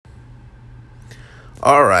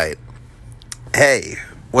All right. Hey,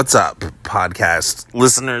 what's up, podcast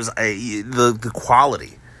listeners? The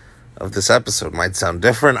quality of this episode might sound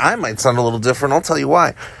different. I might sound a little different. I'll tell you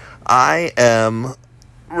why. I am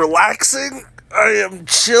relaxing. I am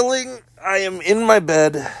chilling. I am in my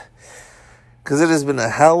bed because it has been a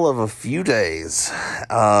hell of a few days.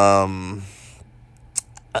 In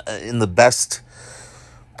the best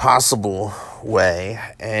possible way.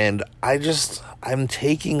 And I'm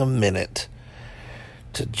taking a minute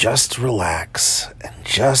to just relax and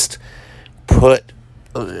just put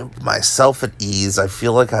myself at ease. I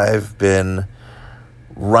feel like I've been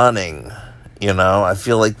running, I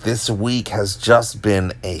feel like this week has just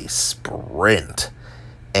been a sprint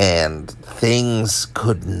and things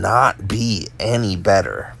could not be any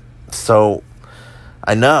better. So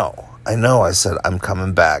I know I said I'm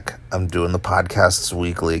coming back. I'm doing the podcasts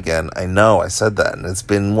weekly again. I know I said that, and it's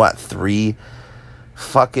been 3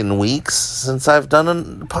 fucking weeks since I've done a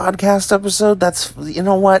podcast episode. That's you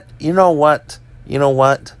know what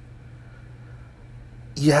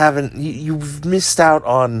you've missed out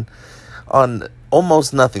on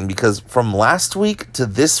almost nothing, because from last week to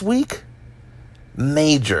this week,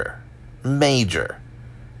 major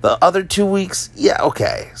the other 2 weeks,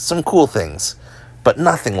 okay, some cool things, but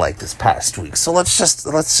nothing like this past week. So let's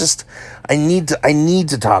just I need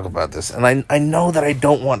to talk about this, and I know that I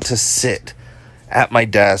don't want to sit at my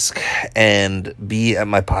desk and be at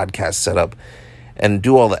my podcast setup and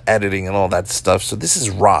do all the editing and all that stuff. So this is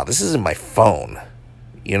raw. This is in my phone.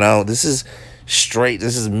 This is straight.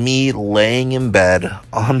 This is me laying in bed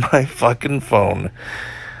on my fucking phone.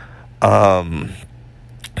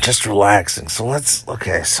 Just relaxing. So last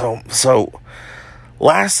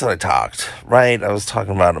that I talked, right? I was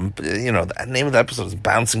talking about, the name of the episode is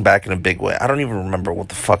Bouncing Back in a Big Way. I don't even remember what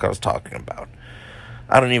the fuck I was talking about.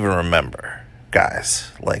 I don't even remember.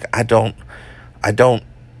 Guys, I don't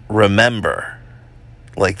remember.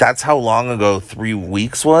 That's how long ago 3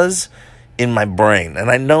 weeks was in my brain. And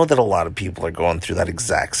I know that a lot of people are going through that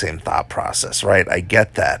exact same thought process, right? I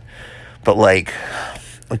get that. But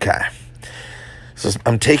okay. So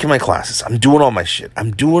I'm taking my classes. I'm doing all my shit.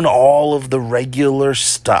 I'm doing all of the regular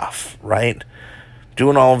stuff, right?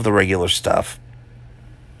 Doing all of the regular stuff.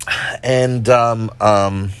 And,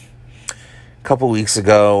 couple weeks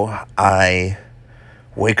ago, I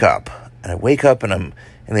wake up and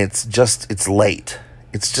it's late.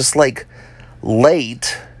 It's just late.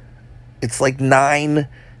 It's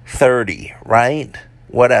 9:30, right?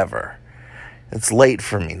 Whatever. It's late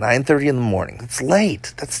for me. 9:30 in the morning. It's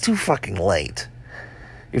late. That's too fucking late.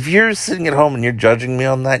 If you're sitting at home and you're judging me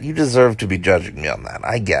on that, you deserve to be judging me on that.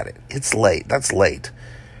 I get it. It's late. That's late,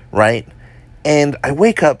 right? And I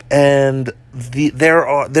wake up and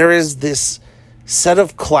there is this set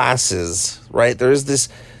of classes, right? There is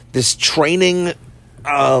this training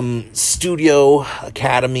studio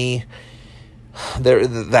academy there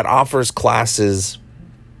that offers classes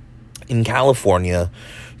in California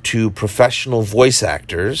to professional voice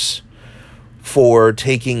actors for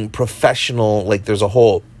taking professional, there's a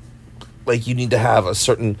whole, you need to have a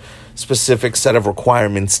certain specific set of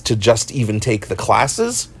requirements to just even take the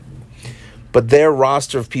classes. But their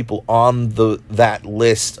roster of people on that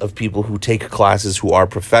list of people who take classes who are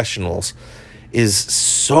professionals is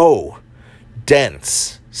so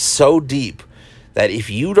dense, so deep, that if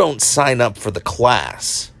you don't sign up for the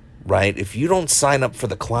class, right? If you don't sign up for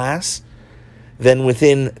the class, then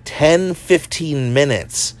within 10, 15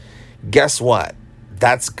 minutes, guess what?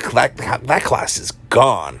 That class is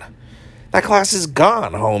gone. That class is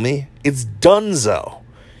gone, homie. It's donezo.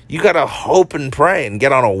 You gotta hope and pray and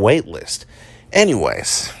get on a wait list.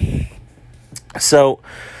 Anyways, so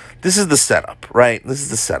this is the setup, right? This is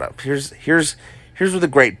the setup. Here's where the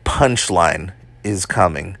great punchline is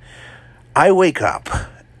coming. I wake up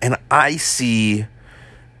and I see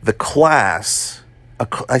the class.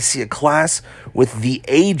 I see a class with the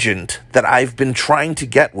agent that I've been trying to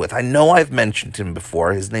get with. I know I've mentioned him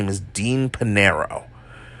before. His name is Dean Panero.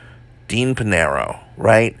 Dean Panero,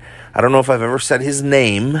 right? I don't know if I've ever said his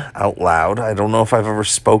name out loud. I don't know if I've ever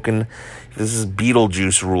spoken. This is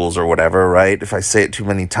Beetlejuice rules or whatever, right? If I say it too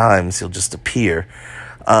many times, he'll just appear.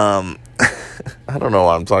 I don't know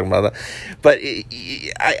why I'm talking about that. But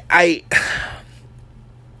I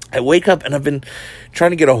wake up and I've been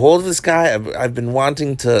trying to get a hold of this guy. I've been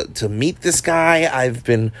wanting to meet this guy. I've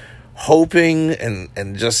been hoping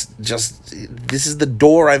and just this is the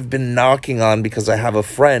door I've been knocking on, because I have a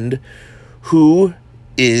friend who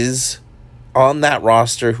is on that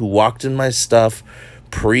roster, who walked in my stuff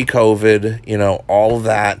pre-COVID, all of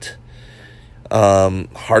that.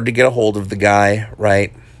 Hard to get a hold of the guy,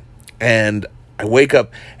 right? And I wake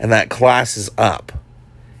up and that class is up.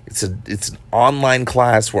 It's an online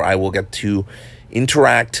class where I will get to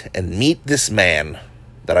interact and meet this man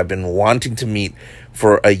that I've been wanting to meet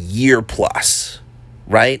for a year plus,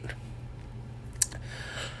 right?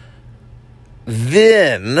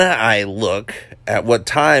 Then I look at what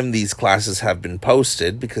time these classes have been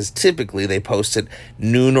posted, because typically they post at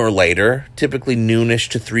noon or later, typically noonish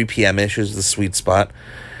to 3 p.m.-ish is the sweet spot.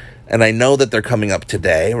 And I know that they're coming up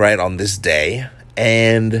today, right, on this day.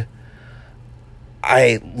 And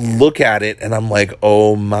I look at it and I'm like,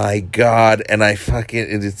 oh my God. And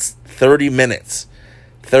it's 30 minutes.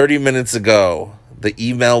 30 minutes ago, the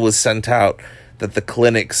email was sent out that the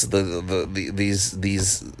clinics, these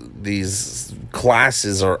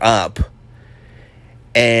classes are up,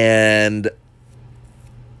 and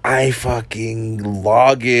I fucking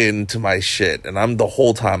log into my shit, and I'm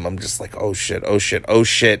just like, oh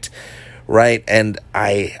shit, right? And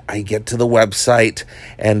I get to the website,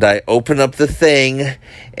 and I open up the thing,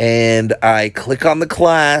 and I click on the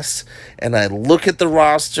class, and I look at the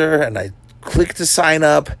roster, and I click to sign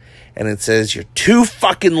up, and it says, you're too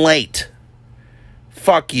fucking late.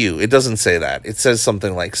 Fuck you. It doesn't say that. It says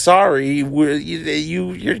something like, sorry,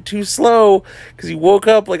 you're too slow because you woke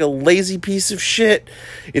up like a lazy piece of shit.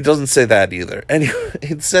 It doesn't say that either. Anyway,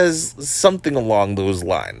 it says something along those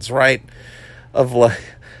lines, right? Of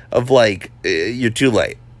like, you're too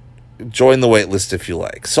late. Join the wait list if you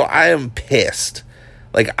like. So I am pissed.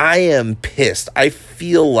 I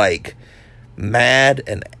feel like mad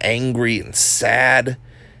and angry and sad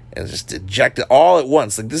and just dejected all at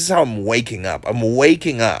once. Like, this is how I'm waking up. I'm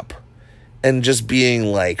waking up and just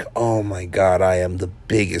being like, oh my God, I am the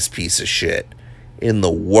biggest piece of shit in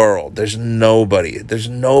the world. There's nobody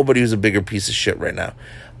who's a bigger piece of shit right now.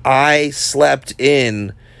 I slept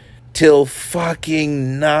in till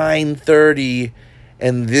fucking 9:30,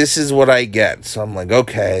 and this is what I get. So I'm like,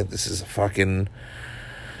 okay, this is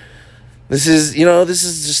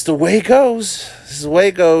just the way it goes. This is the way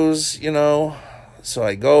it goes, So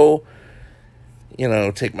I go,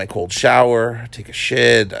 take my cold shower, take a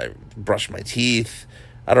shit, I brush my teeth.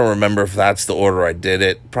 I don't remember if that's the order I did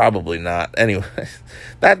it. Probably not. Anyway,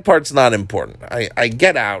 that part's not important. I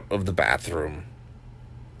get out of the bathroom,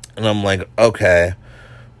 and I'm like, okay,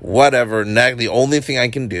 whatever. The only thing I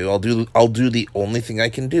can do, I'll do the only thing I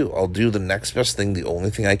can do. I'll do the next best thing, the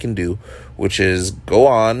only thing I can do, which is go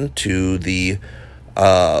on to the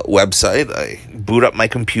website. I boot up my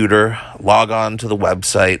computer, log on to the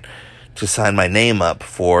website to sign my name up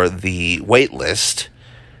for the wait list,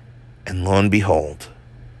 and lo and behold,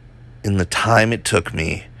 in the time it took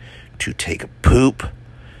me to take a poop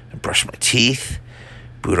and brush my teeth,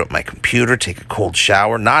 boot up my computer, take a cold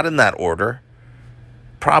shower, not in that order,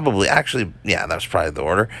 that was probably the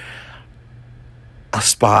order, a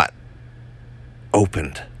spot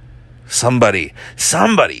opened. Somebody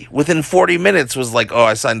within 40 minutes was like, oh,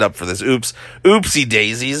 I signed up for this. Oopsie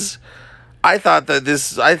daisies. I thought that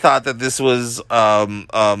this was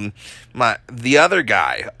the other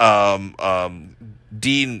guy,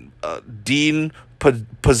 Dean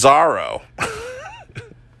Pizarro.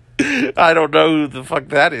 I don't know who the fuck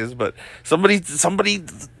that is, but somebody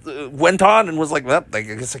went on and was like, well, I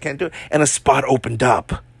guess I can't do it. And a spot opened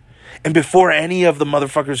up. And before any of the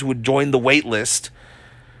motherfuckers who would join the wait list,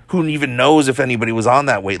 who even knows if anybody was on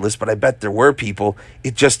that wait list, but I bet there were people,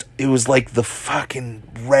 it was like the fucking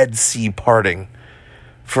Red Sea parting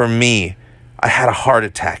for me. I had a heart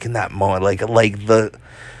attack in that moment, like the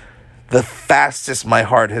fastest my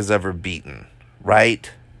heart has ever beaten,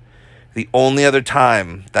 right? The only other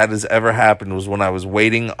time that has ever happened was when I was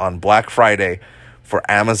waiting on Black Friday for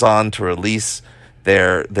Amazon to release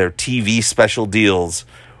their TV special deals,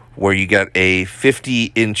 where you get a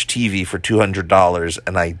 50-inch TV for $200,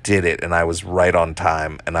 and I did it, and I was right on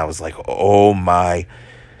time, and I was like, oh my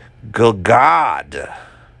God,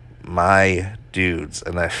 my dudes.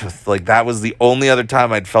 And I like, that was the only other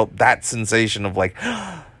time I'd felt that sensation of like,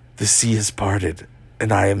 the sea has parted,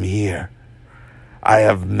 and I am here. I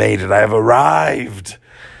have made it. I have arrived.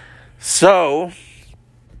 So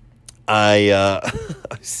I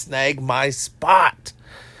snag my spot.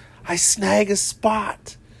 I snag a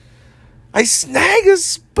spot.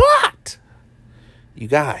 You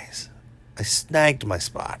guys, I snagged my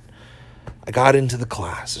spot. I got into the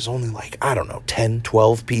class. There's only 10,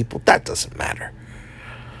 12 people. That doesn't matter.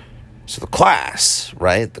 So the class,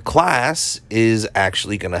 right? The class is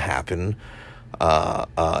actually going to happen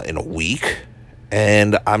in a week.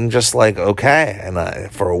 And I'm just like, okay.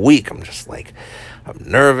 And for a week, I'm just like, I'm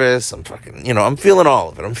nervous. I'm fucking, I'm feeling all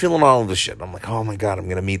of it. I'm feeling all of the shit. I'm like, oh my God, I'm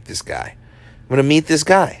going to meet this guy.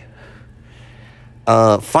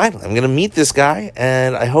 finally, I'm gonna meet this guy,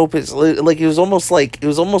 and I hope it's like it was almost like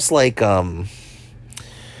it's almost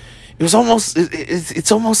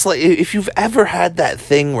like if you've ever had that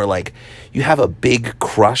thing where like you have a big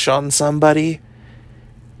crush on somebody,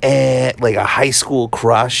 and like a high school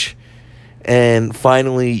crush, and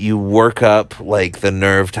finally you work up like the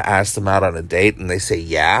nerve to ask them out on a date, and they say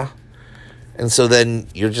yeah, and so then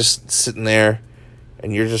you're just sitting there.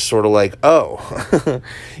 And you're just sort of like, oh,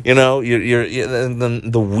 and then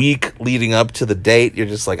the week leading up to the date, you're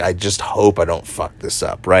just like, I just hope I don't fuck this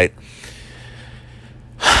up, right?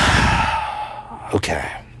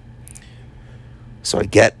 Okay. So I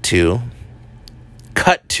cut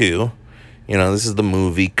to, this is the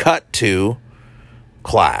movie, cut to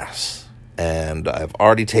class. And I've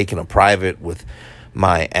already taken a private with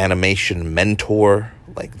my animation mentor,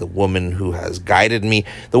 like the woman who has guided me,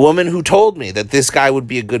 the woman who told me that this guy would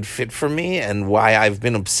be a good fit for me, and why I've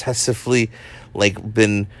been obsessively,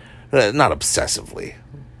 not obsessively,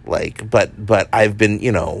 but I've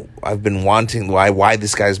been wanting, why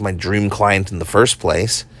this guy's my dream client in the first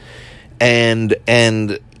place, and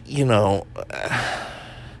I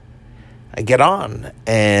get on,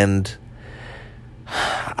 and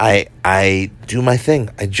I do my thing.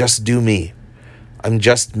 I just do me. I'm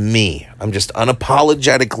just me. I'm just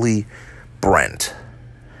unapologetically Brent.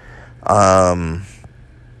 I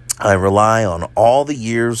rely on all the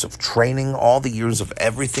years of training, all the years of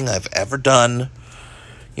everything I've ever done.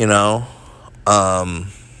 I'm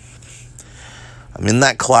in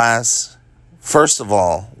that class. First of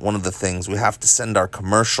all, one of the things, we have to send our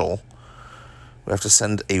commercial. We have to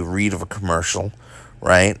send a read of a commercial,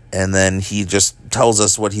 right? And then he just tells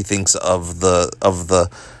us what he thinks of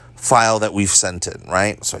the file that we've sent in,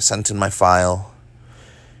 right? So I sent in my file.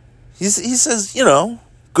 He says,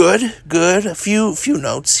 good, a few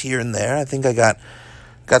notes here and there. I think I got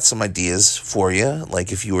some ideas for you.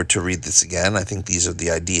 Like if you were to read this again, I think these are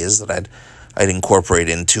the ideas that I'd incorporate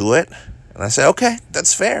into it. And I say, okay,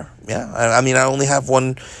 that's fair. Yeah, I mean, I only have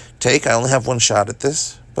one take. I only have one shot at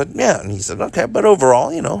this. But yeah, and he said, okay, but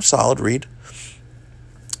overall, solid read.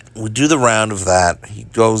 We do the round of that. He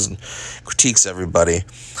goes and critiques everybody.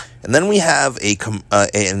 And then we have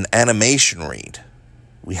an animation read.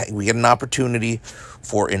 We get an opportunity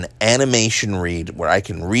for an animation read where I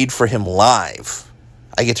can read for him live.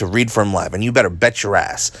 I get to read for him live. And you better bet your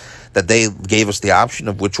ass that they gave us the option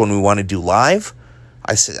of which one we want to do live.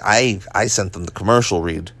 I sent them the commercial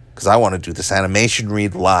read because I want to do this animation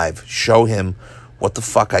read live. Show him what the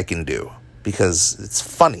fuck I can do. Because it's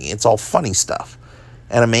funny. It's all funny stuff.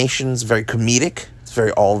 Animation's very comedic. It's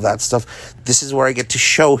very all of that stuff. This is where I get to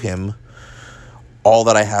show him all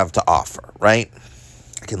that I have to offer, right?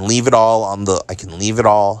 I can leave it all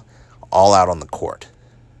out on the court,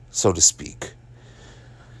 so to speak.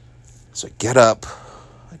 So I get up,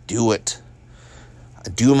 I do it. I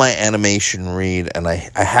do my animation read, and I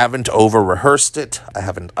haven't over-rehearsed it. I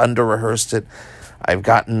haven't under-rehearsed it. I've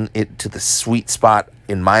gotten it to the sweet spot,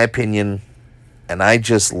 in my opinion, and I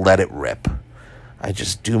just let it rip. I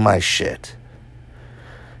just do my shit.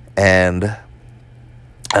 And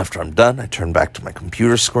after I'm done, I turn back to my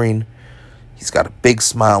computer screen. He's got a big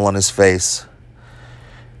smile on his face.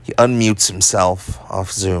 He unmutes himself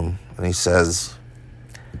off Zoom, and he says,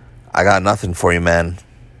 I got nothing for you, man.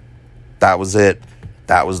 That was it.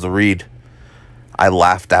 That was the read. I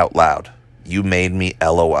laughed out loud. You made me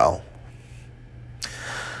LOL.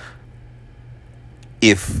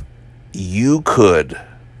 If you could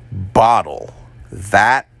bottle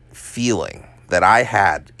that feeling that I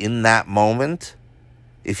had in that moment,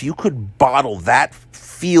 if you could bottle that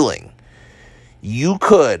feeling, you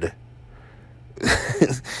could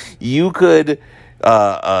dilute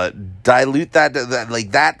that,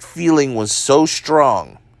 like that feeling was so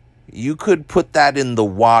strong. You could put that in the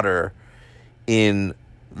water in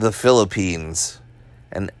the Philippines,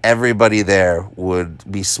 and everybody there would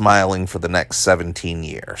be smiling for the next 17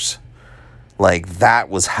 years. Like, that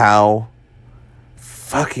was how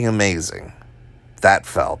fucking amazing that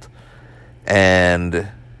felt. And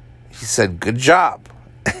he said, good job.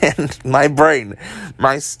 And my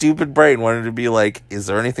stupid brain wanted to be like, is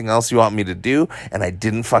there anything else you want me to do? And I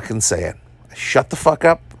didn't fucking say it. I shut the fuck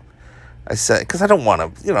up. I said, because I don't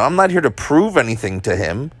want to, I'm not here to prove anything to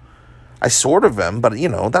him. I sort of am, but,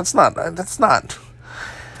 that's not,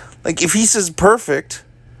 like, if he says perfect,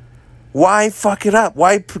 why fuck it up?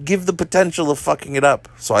 Why give the potential of fucking it up?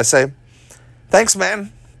 So I say, thanks,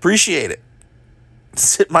 man. Appreciate it.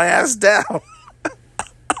 Sit my ass down.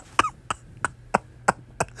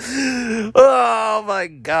 Oh, my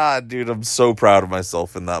God, dude. I'm so proud of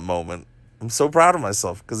myself in that moment. I'm so proud of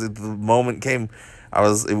myself because the moment came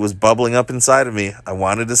It was bubbling up inside of me. I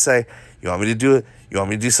wanted to say, you want me to do it? You want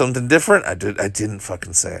me to do something different? I didn't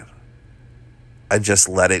fucking say it. I just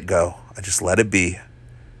let it go. I just let it be.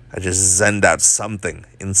 I just zenned out something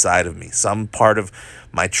inside of me. Some part of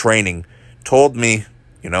my training told me,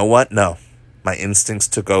 you know what? No. My instincts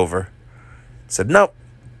took over. Said, nope,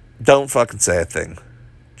 don't fucking say a thing.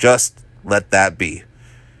 Just let that be.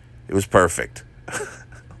 It was perfect.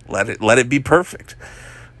 Let it be perfect.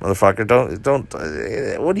 Motherfucker, don't,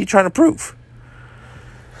 what are you trying to prove?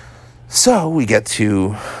 So we get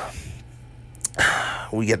to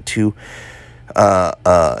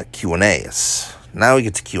Q&As. Now we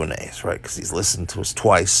get to Q&As, right? Because he's listened to us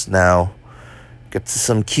twice now. Get to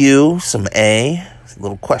some Q, some A, a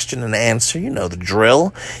little question and answer. You know the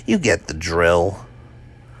drill. You get the drill.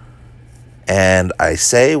 And I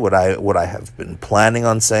say what I have been planning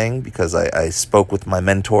on saying, because I spoke with my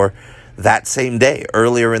mentor that same day.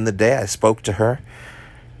 Earlier in the day, I spoke to her.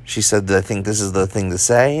 She said that I think this is the thing to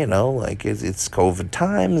say, you know, like it's COVID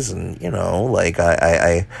times, and, you know, like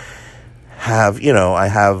I have a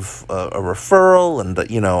referral, and,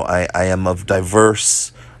 you know, I am of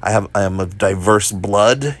diverse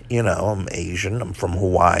blood, you know, I'm Asian, I'm from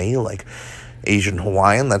Hawaii, like Asian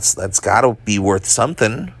Hawaiian, that's gotta be worth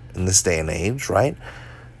something in this day and age, right?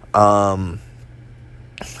 I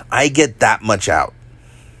get that much out.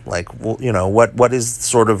 Like, well, you know, what is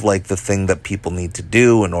sort of like the thing that people need to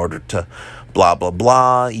do in order to blah, blah,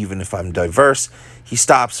 blah, even if I'm diverse. He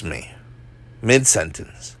stops me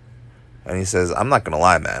mid-sentence. And he says, I'm not going to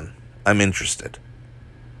lie, man. I'm interested.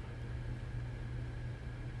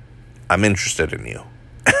 I'm interested in you.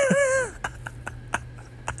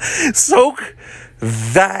 Soak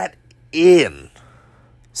that in.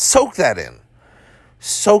 Soak that in.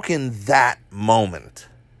 Soak in that moment.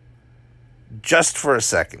 Just for a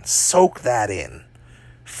second. Soak that in.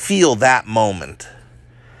 Feel that moment.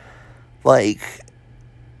 Like,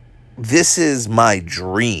 this is my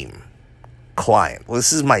dream client.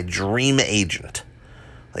 This is my dream agent.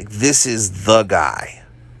 Like, this is the guy,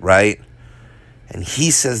 right? And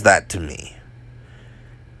he says that to me.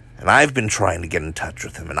 And I've been trying to get in touch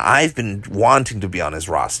with him. And I've been wanting to be on his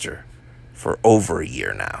roster for over a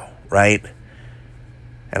year now, right?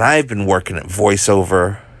 And I've been working at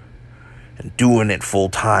voiceover and doing it full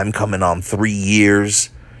time, coming on 3 years,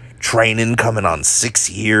 training coming on 6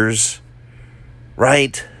 years,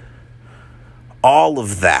 right? All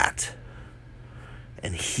of that.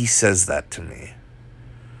 And he says that to me.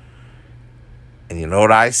 And you know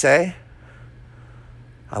what I say?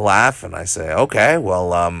 I laugh and I say, okay,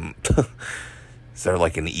 well, is there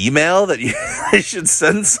like an email that I should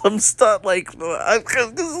send some stuff? Like,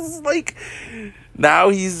 now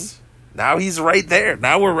he's right there.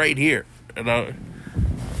 Now we're right here. And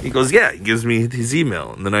he goes, yeah, he gives me his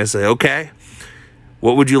email. And then I say, okay,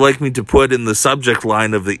 what would you like me to put in the subject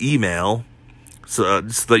line of the email so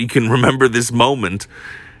that you can remember this moment?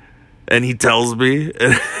 And he tells me,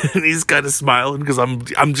 and he's kind of smiling because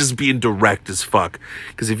I'm just being direct as fuck.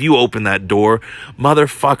 Because if you open that door,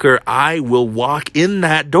 motherfucker, I will walk in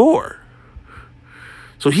that door.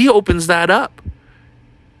 So he opens that up.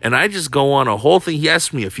 And I just go on a whole thing. He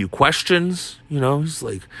asks me a few questions, you know, he's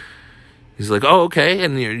like, oh, okay,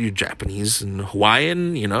 and you're Japanese and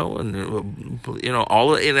Hawaiian, you know, and, you know,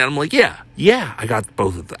 all of it. And I'm like, yeah, I got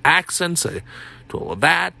both of the accents, I do all of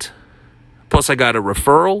that. Plus, I got a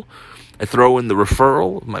referral. I throw in the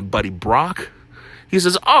referral of my buddy Brock. He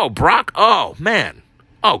says, oh, Brock, oh, man,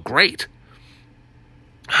 oh, great.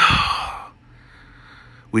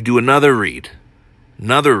 We do another read.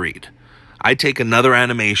 I take another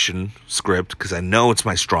animation script because I know it's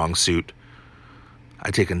my strong suit.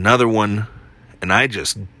 I take another one, and I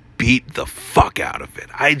just beat the fuck out of it.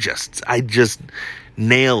 I just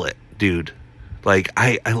nail it, dude. Like,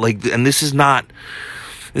 I like, and this is not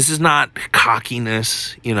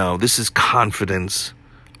cockiness, you know, this is confidence.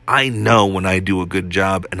 I know when I do a good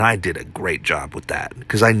job, and I did a great job with that,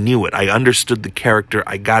 because I knew it. I understood the character.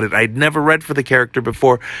 I got it. I'd never read for the character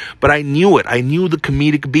before, but I knew it. I knew the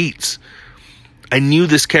comedic beats. I knew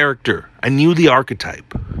this character. I knew the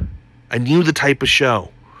archetype. I knew the type of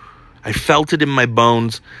show. I felt it in my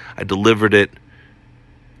bones. I delivered it.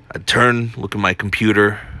 I'd turn, look at my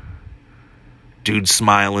computer. Dude's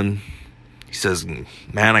smiling. He says,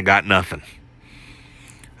 man, I got nothing.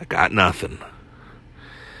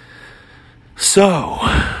 So,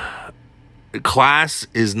 class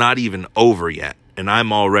is not even over yet. And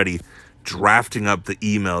I'm already drafting up the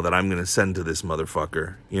email that I'm going to send to this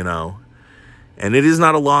motherfucker, you know. And it is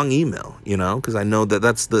not a long email, you know, because I know that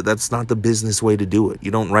that's not the business way to do it. You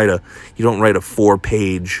don't write a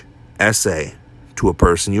 4-page essay to a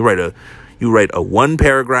person. You write You write a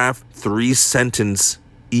 1-paragraph, 3-sentence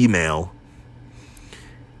email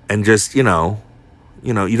and just, you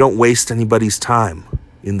don't waste anybody's time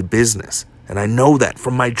in the business. And I know that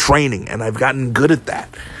from my training, and I've gotten good at that.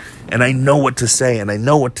 And I know what to say, and I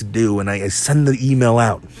know what to do, and I send the email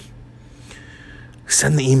out.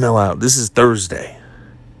 This is Thursday.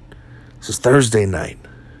 This is Thursday night.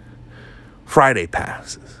 Friday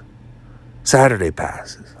passes. Saturday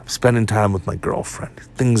passes. I'm spending time with my girlfriend.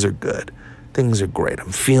 Things are good. Things are great.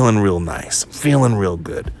 I'm feeling real nice. I'm feeling real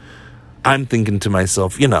good. I'm thinking to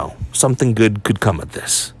myself, something good could come of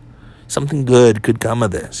this. Something good could come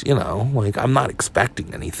of this. I'm not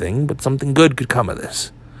expecting anything, but something good could come of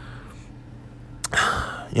this.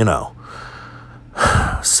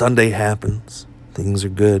 Sunday happens. Things are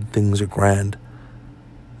good. Things are grand.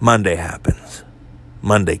 Monday happens.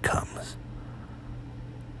 Monday comes.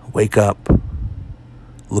 I wake up.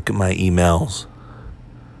 Look at my emails.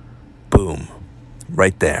 Boom.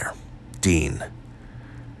 Right there. Dean.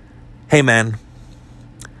 Hey, man.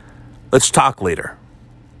 Let's talk later.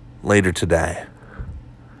 Later today.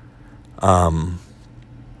 Also,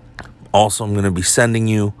 I'm going to be sending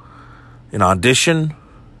you an audition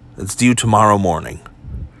that's due tomorrow morning.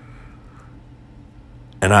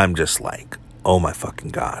 And I'm just like, oh my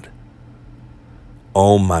fucking God.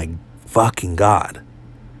 Oh my fucking God.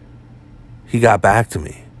 He got back to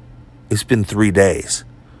me. It's been 3 days.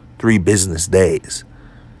 3 business days.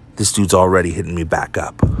 This dude's already hitting me back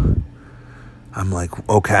up. I'm like,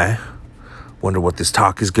 okay. Wonder what this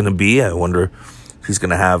talk is going to be. I wonder if he's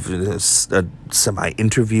going to have a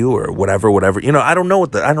semi-interview or whatever. I don't know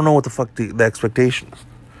what the fuck the expectation is.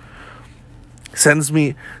 Sends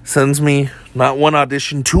me not 1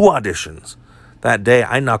 audition, 2 auditions. That day,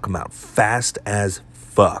 I knock him out fast as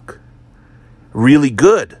fuck. Really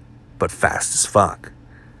good, but fast as fuck.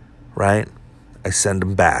 Right? I send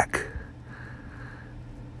him back.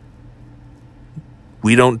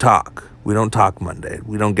 We don't talk. We don't talk Monday.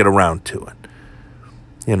 We don't get around to it.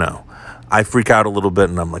 I freak out a little bit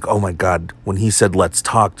and I'm like, oh my God, when he said let's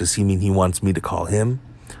talk, does he mean he wants me to call him?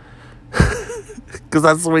 Because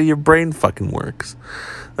that's the way your brain fucking works.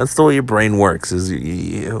 That's the way your brain works, is,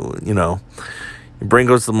 your brain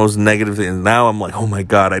goes to the most negative thing. And now I'm like, oh my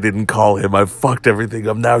God, I didn't call him. I fucked everything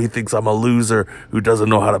up. Now he thinks I'm a loser who doesn't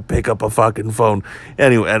know how to pick up a fucking phone.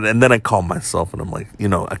 Anyway, and then I calm myself and I'm like,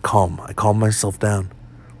 I calm myself down.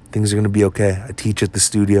 Things are going to be okay. I teach at the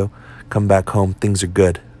studio, come back home. Things are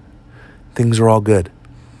good. Things are all good.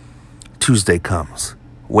 Tuesday comes.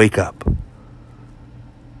 Wake up.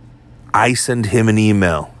 I send him an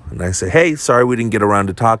email and I say, hey, sorry we didn't get around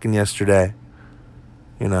to talking yesterday.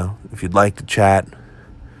 If you'd like to chat,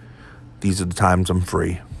 these are the times I'm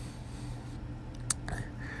free.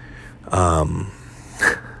 Man,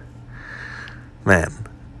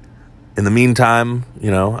 in the meantime,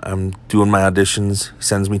 I'm doing my auditions. He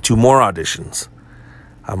sends me 2 more auditions.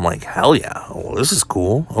 I'm like, hell yeah. Well, this is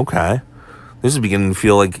cool. Okay. This is beginning to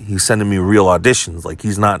feel like he's sending me real auditions. Like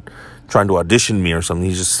he's not trying to audition me or something.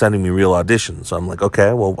 He's just sending me real auditions. So I'm like,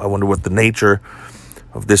 okay, well, I wonder what the nature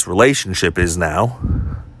of this relationship is now.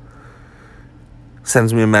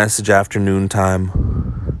 Sends me a message afternoon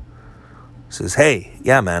time. Says, hey,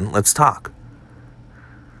 yeah, man, let's talk.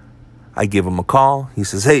 I give him a call. He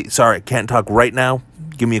says, hey, sorry, I can't talk right now.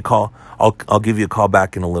 Give me a call. I'll give you a call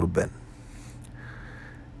back in a little bit.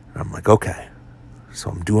 And I'm like, okay.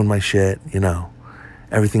 So I'm doing my shit,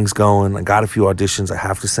 Everything's going. I got a few auditions I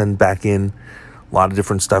have to send back in. A lot of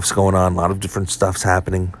different stuff's going on. A lot of different stuff's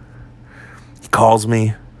happening. He calls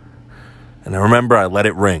me. And I remember I let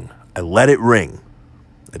it ring. I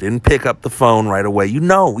didn't pick up the phone right away. You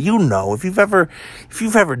know, if you've ever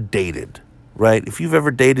dated, right? If you've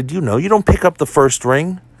ever dated, you don't pick up the first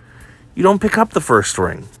ring.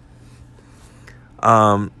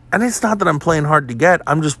 And it's not that I'm playing hard to get.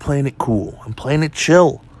 I'm just playing it cool. I'm playing it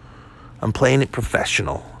chill. I'm playing it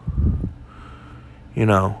professional.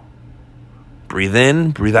 Breathe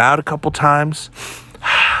in, breathe out a couple times.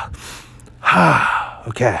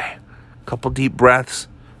 Okay. Couple deep breaths.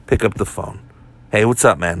 Pick up the phone. Hey, what's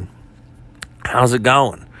up, man? How's it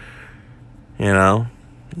going? He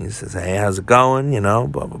says, hey, how's it going? Blah,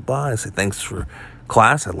 blah, blah. I say, thanks for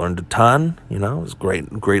class. I learned a ton. It was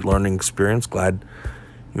great learning experience. Glad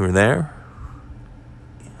you were there.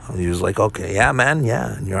 He was like, okay, yeah, man,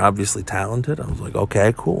 yeah. And you're obviously talented. I was like,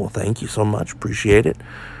 okay, cool. Thank you so much. Appreciate it.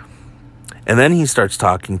 And then he starts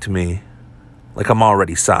talking to me like I'm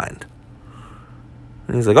already signed.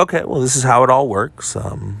 And he's like, okay, well, this is how it all works.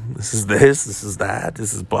 This is that.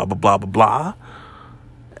 This is blah, blah, blah, blah, blah.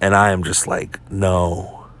 And I am just like,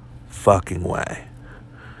 no fucking way.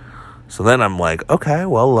 So then I'm like, okay,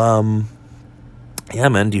 well, yeah,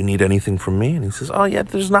 man, do you need anything from me? And he says, oh, yeah,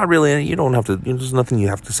 there's not really any, you don't have to, there's nothing you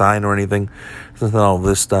have to sign or anything. There's nothing, all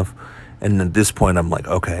this stuff. And at this point, I'm like,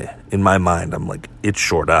 okay, in my mind, I'm like, it's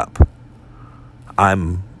short up.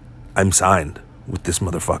 I'm signed with this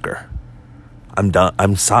motherfucker. I'm done.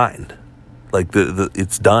 I'm signed. Like,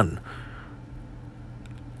 it's done.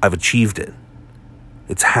 I've achieved it.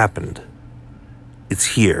 It's happened. It's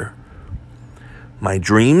here. My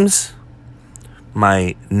dreams,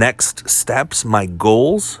 my next steps, my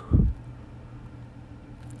goals,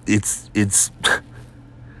 it's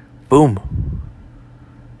boom.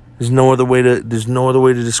 There's no other way to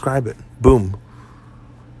describe it. Boom.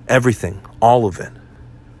 Everything, all of it.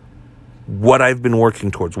 What I've been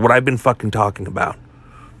working towards, what I've been fucking talking about,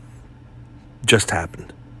 just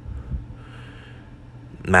happened.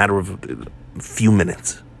 Matter of a few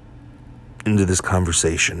minutes into this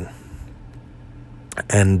conversation.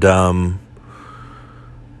 And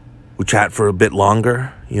we chat for a bit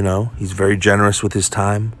longer, you know. He's very generous with his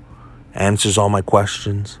time, answers all my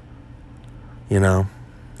questions, you know.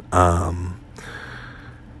 Man.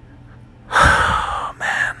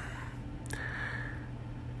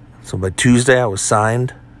 So by Tuesday I was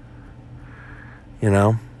signed, you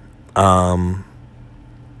know.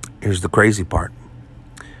 Here's the crazy part.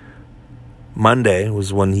 Monday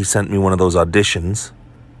was when he sent me one of those auditions.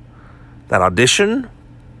 That audition,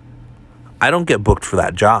 I don't get booked for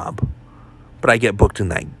that job, but I get booked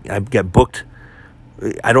I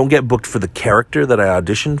don't get booked for the character that I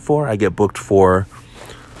auditioned for. I get booked for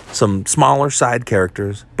some smaller side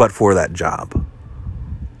characters, but for that job.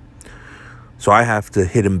 So I have to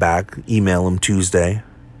hit him back, email him Tuesday,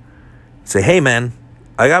 say, hey man,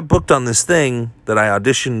 I got booked on this thing that I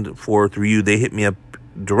auditioned for through you. They hit me up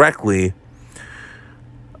directly.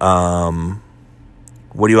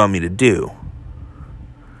 What do you want me to do?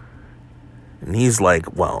 And he's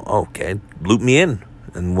like, well, okay, loop me in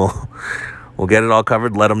and we'll get it all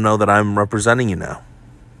covered. Let them know that I'm representing you now.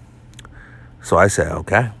 So I say,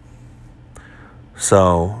 okay.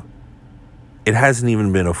 So it hasn't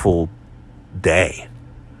even been a full day,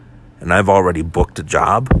 and I've already booked a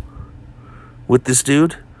job with this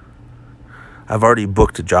dude. I've already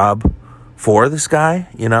booked a job for this guy,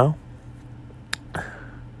 you know.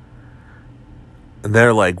 And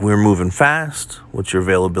they're like, we're moving fast. What's your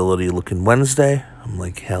availability looking Wednesday? I'm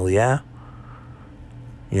like, hell yeah.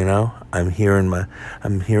 You know, I'm here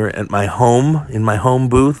at my home, in my home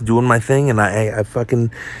booth, doing my thing, and I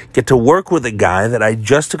fucking get to work with a guy that I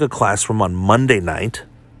just took a class from on Monday night.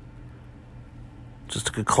 Just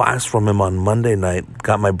took a class from him on Monday night.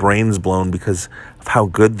 Got my brains blown because of how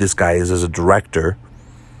good this guy is as a director.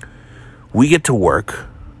 We get to work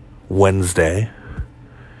Wednesday.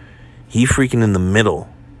 He freaking in the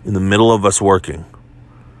middle of us working,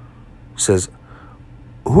 says,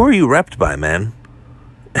 who are you repped by, man?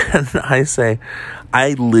 And I say,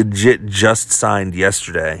 I legit just signed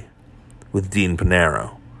yesterday with Dean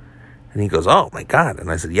Panaro. And he goes, oh my God. And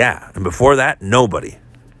I said, yeah. And before that, nobody.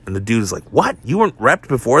 And the dude is like, what? You weren't repped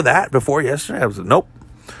before that? Before yesterday? I was like, nope.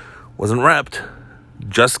 Wasn't repped.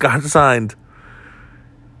 Just got signed.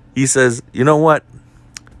 He says, you know what?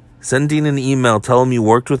 Send Dean an email. Tell him you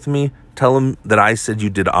worked with me. Tell him that I said you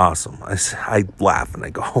did awesome. I laugh and I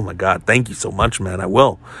go, oh my God, thank you so much, man. I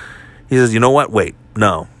will. He says, you know what? Wait,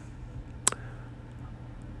 no.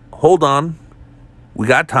 Hold on. We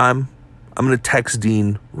got time. I'm going to text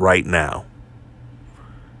Dean right now.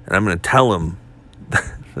 And I'm going to tell him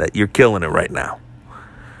that you're killing it right now.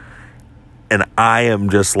 And I am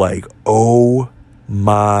just like, oh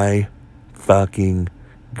my fucking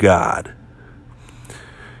God.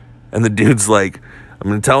 And the dude's like, I'm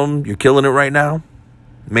going to tell him you're killing it right now.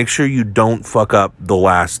 Make sure you don't fuck up the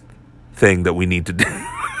last thing that we need to do.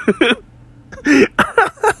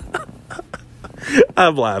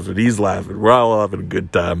 I'm laughing. He's laughing. We're all having a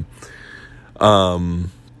good time.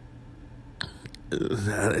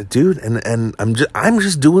 Dude, and I'm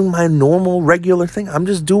just doing my normal regular thing. I'm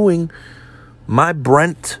just doing my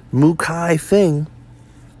Brent Mukai thing.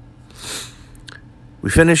 We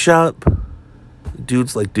finish up.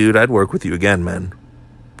 Dude's like, dude, I'd work with you again, man.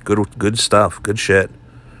 Good stuff. Good shit.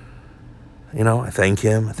 You know, I thank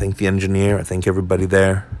him. I thank the engineer. I thank everybody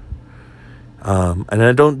there. And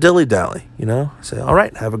I don't dilly-dally, you know. I say, all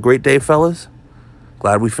right, have a great day, fellas.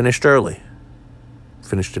 Glad we finished early.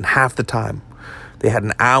 Finished in half the time. They had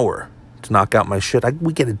an hour to knock out my shit.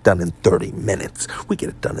 We get it done in 30 minutes. We get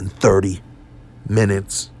it done in 30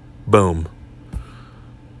 minutes. Boom.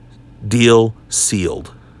 Deal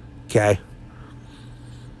sealed. Okay?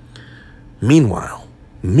 Meanwhile,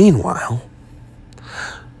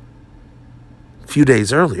 a few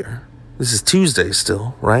days earlier, this is Tuesday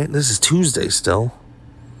still, right? This is Tuesday still.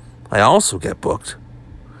 I also get booked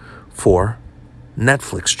for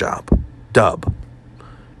Netflix job.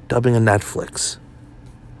 Dubbing a Netflix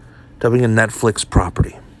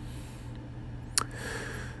property.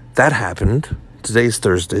 That happened. Today's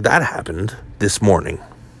Thursday. That happened this morning.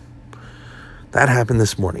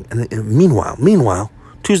 And meanwhile,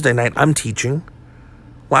 Tuesday night, I'm teaching.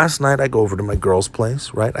 Last night, I go over to my girl's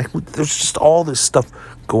place, right? There's just all this stuff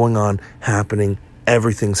going on, happening.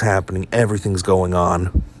 Everything's happening. Everything's going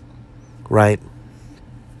on, right?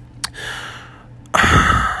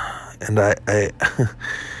 And I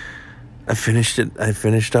finished it. I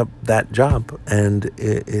finished up that job, and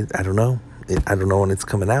I don't know. I don't know when it's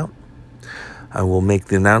coming out. I will make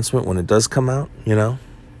the announcement when it does come out,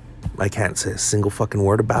 I can't say a single fucking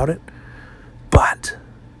word about it. But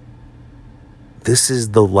this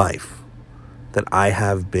is the life that I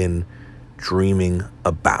have been dreaming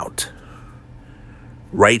about.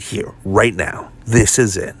 Right here, right now. This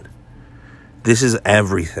is it. This is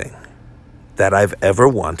everything that I've ever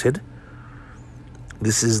wanted.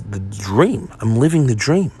 This is the dream. I'm living the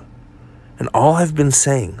dream. And all I've been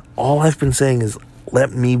saying is,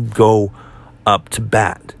 let me go up to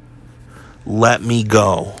bat. Let me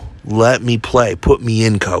go. Let me play. Put me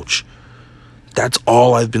in, coach. That's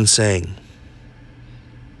all I've been saying.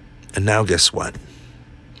 And now guess what?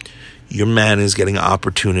 Your man is getting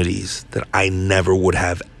opportunities that I never would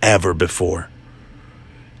have ever before.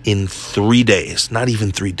 In 3 days. Not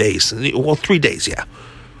even 3 days. Well, 3 days, yeah.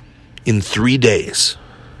 In 3 days,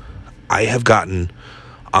 I have gotten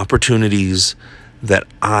opportunities that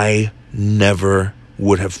I never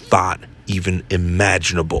would have thought even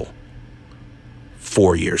imaginable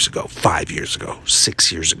 4 years ago, 5 years ago,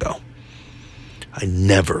 6 years ago. I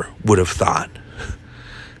never would have thought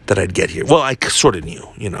that I'd get here. Well, I sort of knew,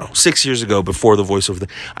 6 years ago before the voiceover thing,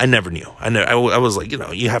 I never knew. I was like,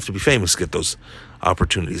 you have to be famous to get those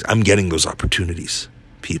opportunities. I'm getting those opportunities,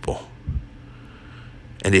 people.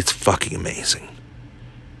 And it's fucking amazing.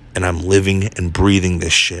 And I'm living and breathing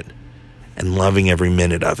this shit and loving every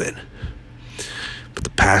minute of it. But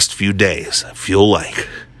the past few days, I feel like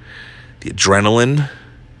the adrenaline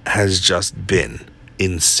has just been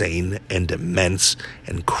insane and immense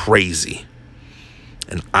and crazy.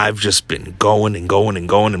 And I've just been going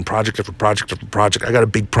and project after project after project. I got a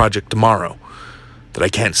big project tomorrow that I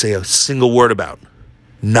can't say a single word about.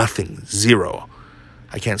 Nothing. Zero.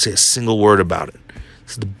 I can't say a single word about it.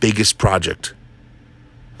 This is the biggest project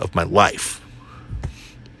of my life.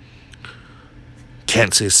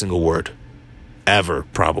 Can't say a single word. Ever,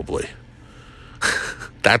 probably.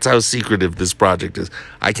 That's how secretive this project is.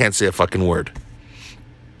 I can't say a fucking word.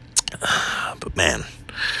 But man,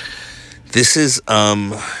 this is,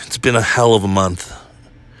 it's been a hell of a month.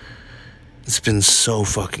 It's been so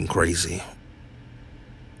fucking crazy.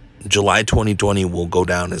 July 2020 will go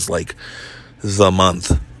down as like the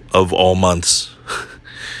month of all months.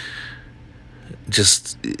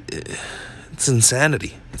 Just, it's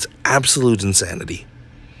insanity. It's absolute insanity.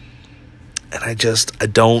 And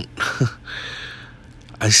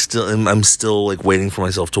I'm still like waiting for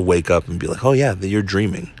myself to wake up and be like, oh yeah, you're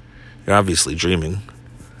dreaming. You're obviously dreaming.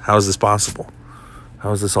 How is this possible?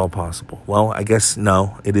 How is this all possible? Well, I guess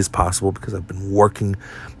no, it is possible because I've been working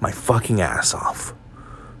my fucking ass off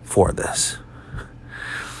for this.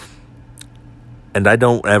 And I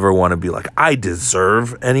don't ever want to be like, I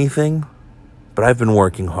deserve anything, but I've been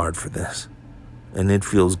working hard for this. And it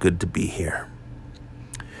feels good to be here.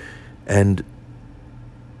 And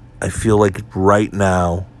I feel like right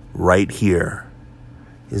now, right here,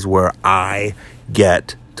 is where I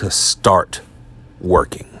get to start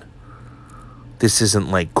working. This isn't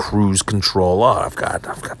like cruise control. Oh, I've got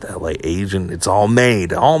the LA agent. It's all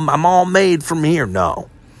made. I'm all made from here. No.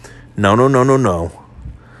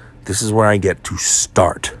 This is where I get to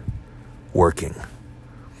start working.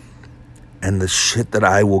 And the shit that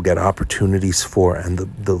I will get opportunities for, and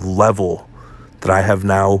the level that I have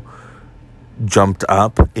now jumped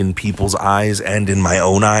up in people's eyes and in my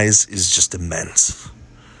own eyes is just immense.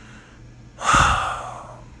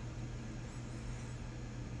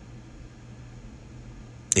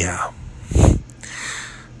 Yeah.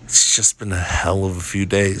 It's just been a hell of a few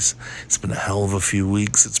days. It's been a hell of a few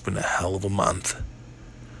weeks. It's been a hell of a month.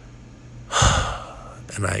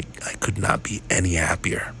 And I could not be any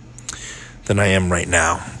happier than I am right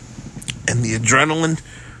now. And the adrenaline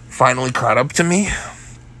finally caught up to me.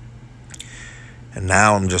 And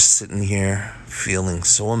now I'm just sitting here feeling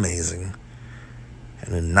so amazing.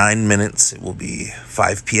 And in 9 minutes, it will be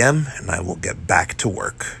 5 p.m. and I will get back to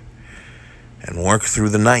work. And work through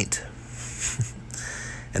the night.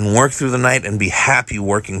 And work through the night and be happy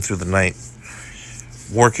working through the night.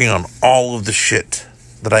 Working on all of the shit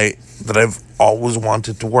that I've always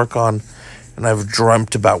wanted to work on, and I've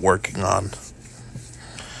dreamt about working on.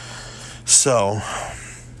 So,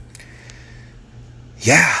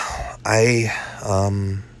 yeah, I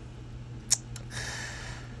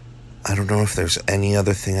don't know if there's any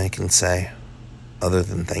other thing I can say other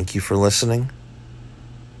than thank you for listening.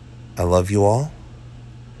 I love you all.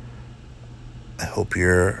 I hope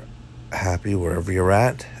you're happy wherever you're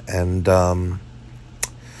at. And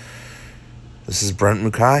this is Brent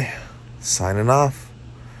Mukai signing off.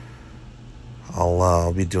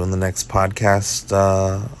 I'll be doing the next podcast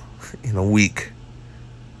in a week.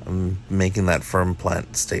 I'm making that firm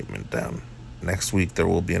plant statement down. Next week there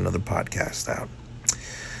will be another podcast out.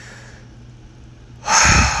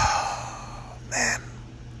 Man.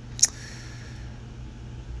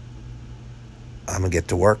 I'm gonna get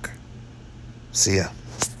to work. See ya.